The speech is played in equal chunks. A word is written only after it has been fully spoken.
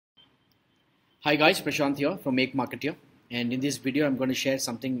Hi guys, Prashant here from Make Marketeer, and in this video I'm going to share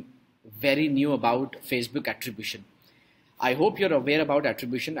something very new about Facebook attribution. I hope you're aware about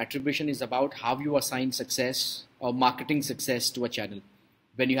attribution. Attribution is about how you assign success or marketing success to a channel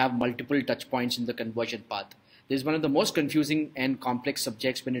when you have multiple touch points in the conversion path. This is one of the most confusing and complex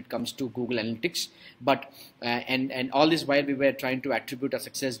subjects when it comes to Google Analytics, but and all this while we were trying to attribute a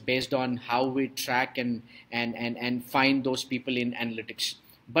success based on how we track and find those people in analytics.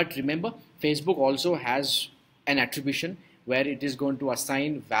 But remember, Facebook also has an attribution where it is going to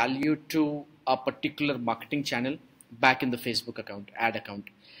assign value to a particular marketing channel back in the Facebook account, ad account,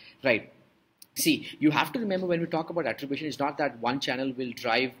 right? See, you have to remember when we talk about attribution, it's not that one channel will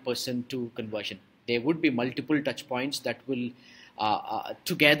drive person to conversion. There would be multiple touch points that will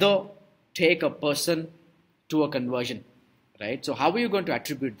together take a person to a conversion, right? So how are you going to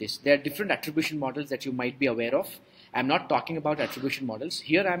attribute this? There are different attribution models that you might be aware of. I'm not talking about attribution models.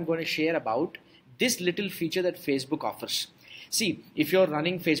 Here I'm going to share about this little feature that Facebook offers. See, if you're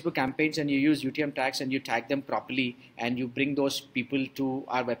running Facebook campaigns and you use UTM tags and you tag them properly and you bring those people to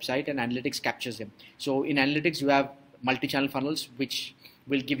our website and analytics captures them. So in analytics, you have multi-channel funnels, which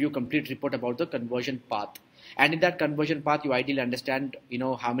will give you a complete report about the conversion path. And in that conversion path, you ideally understand,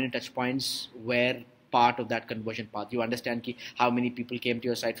 how many touch points were part of that conversion path. You understand how many people came to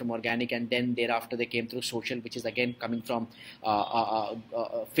your site from organic, and then thereafter they came through social, which is again coming from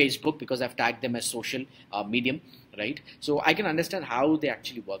Facebook, because I've tagged them as social medium, right? So I can understand how they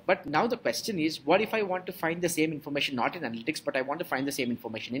actually work. But now the question is, what if I want to find the same information not in analytics, but I want to find the same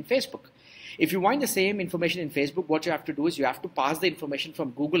information in Facebook? If you find the same information in Facebook, what you have to do is you have to pass the information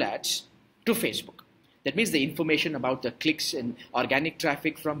from Google Ads to Facebook. That means the information about the clicks and organic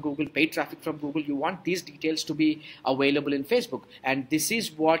traffic from Google, paid traffic from Google, you want these details to be available in Facebook. And this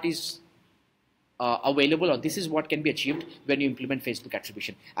is what is available, or this is what can be achieved when you implement Facebook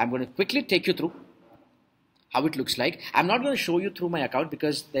attribution. I'm going to quickly take you through how it looks like. I'm not going to show you through my account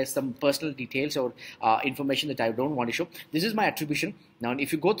because there's some personal details or information that I don't want to show. This is my attribution. Now,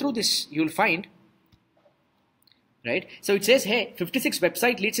 if you go through this, you'll find, right? So it says, hey, 56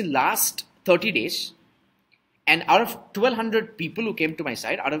 website leads in last 30 days. And out of 1,200 people who came to my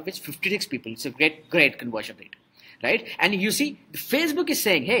site, out of which 56 people, it's a great conversion rate, right? And you see, Facebook is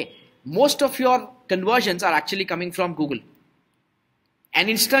saying, hey, most of your conversions are actually coming from Google. And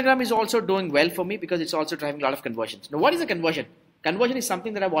Instagram is also doing well for me because it's also driving a lot of conversions. Now, what is a conversion? Conversion is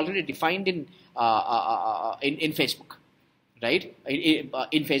something that I've already defined in Facebook, right?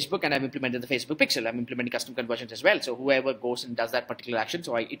 In Facebook, and I've implemented the Facebook pixel. I'm implementing custom conversions as well. So whoever goes and does that particular action,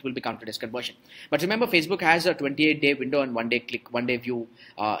 so it will be counted as conversion. But remember, Facebook has a 28-day window and one-day click, one-day view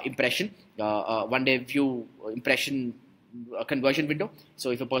impression, one-day view impression conversion window.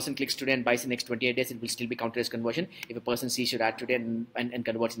 So if a person clicks today and buys in the next 28 days, it will still be counted as conversion. If a person sees your ad today and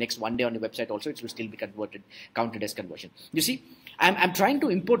converts next one day on your website also, it will still be counted as conversion. You see, I'm trying to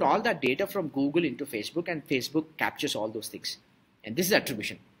import all that data from Google into Facebook, and Facebook captures all those things. And this is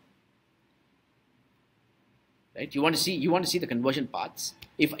attribution, right? You want to see the conversion paths.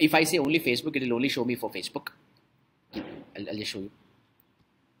 If I say only Facebook, it will only show me for Facebook. I'll just show you.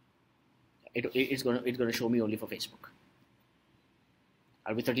 It's going to show me only for Facebook.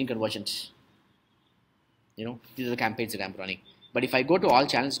 I'll be 13 conversions. These are the campaigns that I'm running. But if I go to all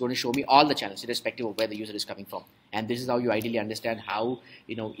channels, it's going to show me all the channels, irrespective of where the user is coming from. And this is how you ideally understand how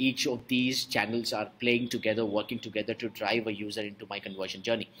each of these channels are playing together, working together to drive a user into my conversion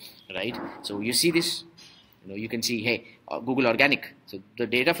journey, right? So you see this, you can see, hey, Google Organic. So the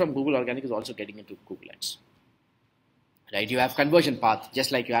data from Google Organic is also getting into Google Ads. Right, you have conversion path,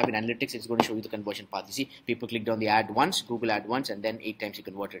 just like you have in analytics. It's going to show you the conversion path. You see, people clicked on the ad once, Google ad once, and then 8 times he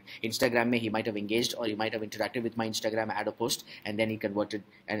converted. Instagram, he might have engaged, or he might have interacted with my Instagram ad or post, and then he converted,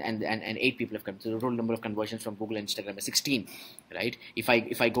 and 8 people have come. So the total number of conversions from Google and Instagram is 16. Right? If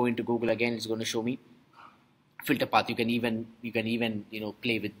I go into Google again, it's going to show me filter path. You can even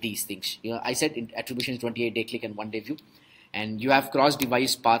play with these things. I said attribution is 28-day click and 1-day view, and you have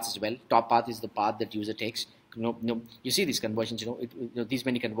cross-device paths as well. Top path is the path that user takes. You see these conversions, these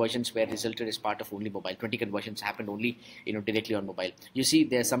many conversions were resulted as part of only mobile. 20 conversions happened only, directly on mobile. You see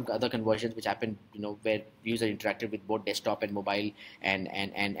there are some other conversions which happened, where user interacted with both desktop and mobile, and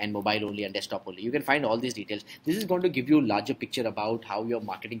mobile only and desktop only. You can find all these details. This is going to give you a larger picture about how your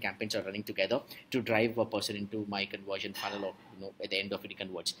marketing campaigns are running together to drive a person into my conversion funnel, or at the end of it, he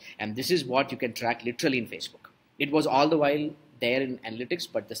converts. And this is what you can track literally in Facebook. It was all the while there in analytics,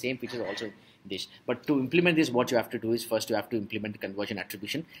 but the same features are also in this. But to implement this, what you have to do is first you have to implement conversion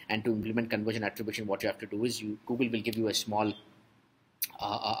attribution, and to implement conversion attribution, what you have to do is Google will give you a small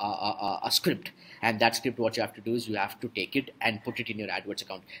a script, and that script, what you have to do is you have to take it and put it in your AdWords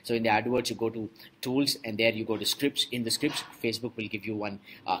account. So in the AdWords, you go to tools, and there you go to scripts. In the scripts, Facebook will give you one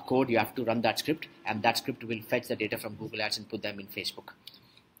code. You have to run that script, and that script will fetch the data from Google Ads and put them in Facebook.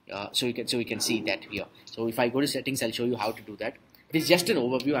 So you can see that here. So if I go to settings, I'll show you how to do that. This is just an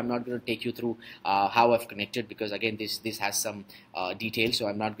overview. I'm not going to take you through how I've connected, because again this has some details, so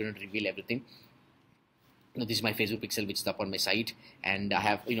I'm not going to reveal everything. This is my Facebook pixel, which is up on my site, and I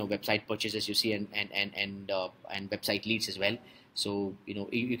have website purchases, you see, and website leads as well. So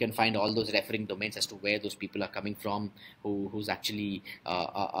you can find all those referring domains as to where those people are coming from, who's actually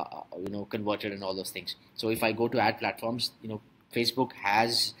converted, and all those things. So if I go to ad platforms, Facebook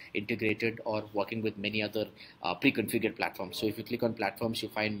has integrated or working with many other pre-configured platforms. So if you click on platforms, you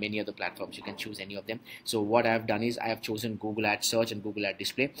find many other platforms. You can choose any of them. So what I have done is I have chosen Google Ad Search and Google Ad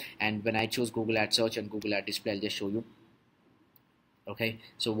Display. And when I chose Google Ad Search and Google Ad Display, I'll just show you. Okay,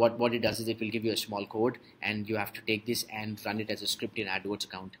 so what it does is it will give you a small code, and you have to take this and run it as a script in AdWords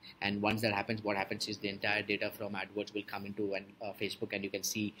account. And once that happens, what happens is the entire data from AdWords will come into Facebook, and you can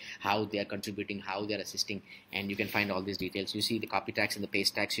see how they are contributing, how they are assisting, and you can find all these details. You see the copy tags and the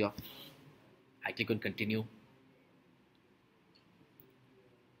paste tags here. I click on continue.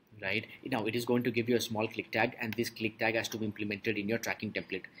 Right now, it is going to give you a small click tag, and this click tag has to be implemented in your tracking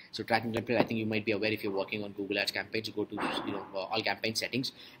template. So tracking template, I think you might be aware, if you're working on Google Ads campaigns, you go to all campaign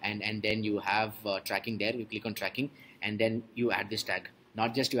settings, and then you have tracking there. You click on tracking, and then you add this tag.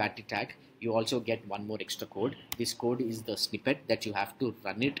 Not just you add the tag, you also get one more extra code. This code is the snippet that you have to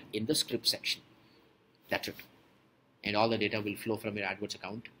run it in the script section. That's it, and all the data will flow from your AdWords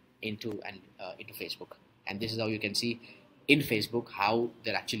account into Facebook. And this is how you can see in Facebook how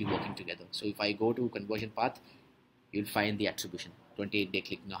they're actually working together. So if I go to conversion path, you'll find the attribution, 28-day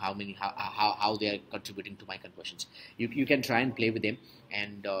click, how they are contributing to my conversions. You can try and play with them,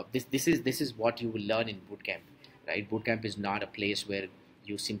 and this is what you will learn in bootcamp, right? Bootcamp is not a place where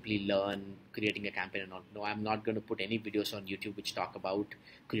you simply learn creating a campaign and all. No, I'm not going to put any videos on YouTube which talk about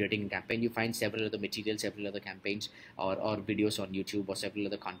creating a campaign. You find several other materials, several other campaigns, or videos on YouTube, or several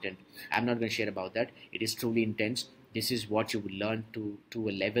other content. I'm not going to share about that. It is truly intense. This is what you will learn to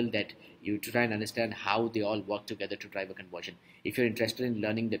a level that you try and understand how they all work together to drive a conversion. If you're interested in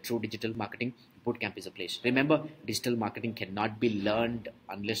learning the true digital marketing, bootcamp is a place. Remember, digital marketing cannot be learned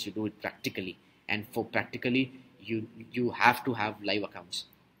unless you do it practically. And for practically, you have to have live accounts.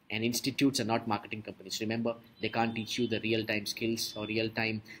 And institutes are not marketing companies. Remember, they can't teach you the real-time skills or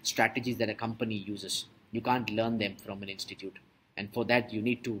real-time strategies that a company uses. You can't learn them from an institute. And for that, you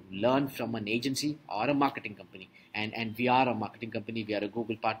need to learn from an agency or a marketing company. And we are a marketing company. We are a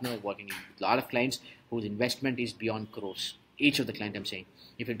Google partner working with a lot of clients whose investment is beyond crores. Each of the client, I'm saying.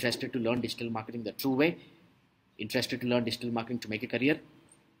 If you're interested to learn digital marketing the true way, interested to learn digital marketing to make a career,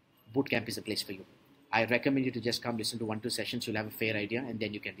 bootcamp is a place for you. I recommend you to just come listen to 1-2 sessions. You'll have a fair idea, and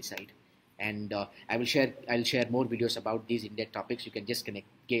then you can decide. And I'll share more videos about these in-depth topics. You can just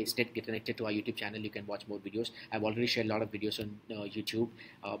get connected to our YouTube channel. You can watch more videos. I've already shared a lot of videos on YouTube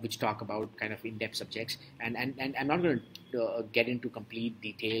which talk about kind of in-depth subjects. And I'm not going to get into complete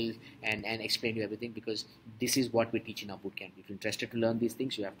detail and explain you everything, because this is what we teach in our bootcamp. If you're interested to learn these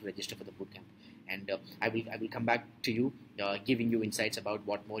things, you have to register for the bootcamp. And I will come back to you, giving you insights about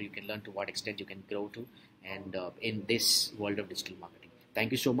what more you can learn, to what extent you can grow to, and in this world of digital marketing.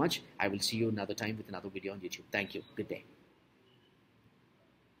 Thank you so much. I will see you another time with another video on YouTube. Thank you. Good day.